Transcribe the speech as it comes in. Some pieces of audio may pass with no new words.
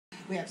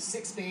We have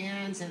 6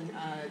 bands and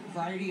a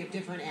variety of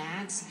different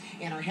acts.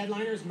 And our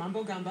headliner is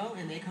Mumbo Gumbo,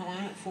 and they come on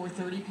at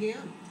 4:30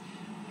 p.m.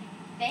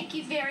 Thank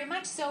you very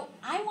much. So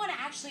I want to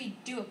actually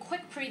do a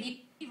quick preview.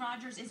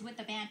 Rogers is with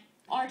the band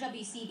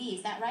RWCB,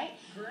 is that right?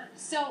 Correct.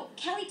 So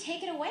Kelly,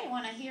 take it away. I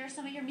want to hear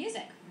some of your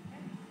music.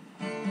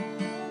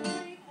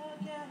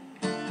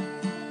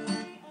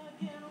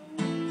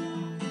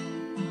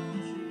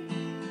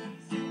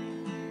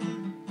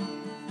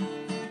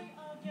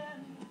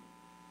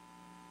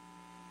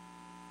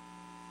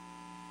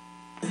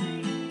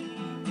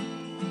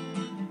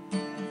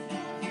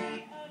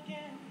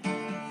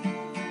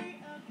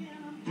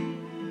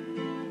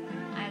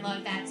 I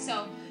love that.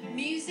 So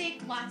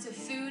music, lots of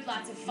food,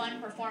 lots of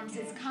fun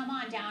performances. Come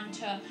on down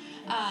to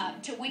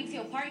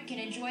Wingfield Park. You can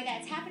enjoy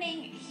that. It's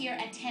happening here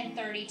at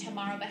 10:30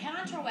 tomorrow. But head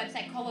on to our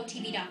website,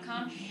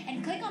 kolotv.com,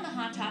 and click on the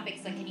Hot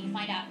Topics link, and you can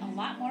find out a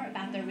lot more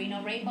about the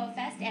Reno Rainbow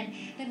Fest. And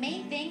the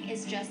main thing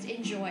is just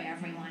enjoy,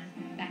 everyone.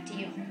 Back to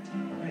you.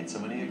 All right, so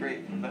many great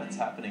events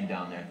happening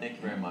down there. Thank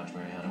you very much,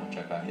 Mariana. We'll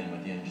check back in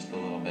with you in just a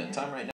little bit. Time right now.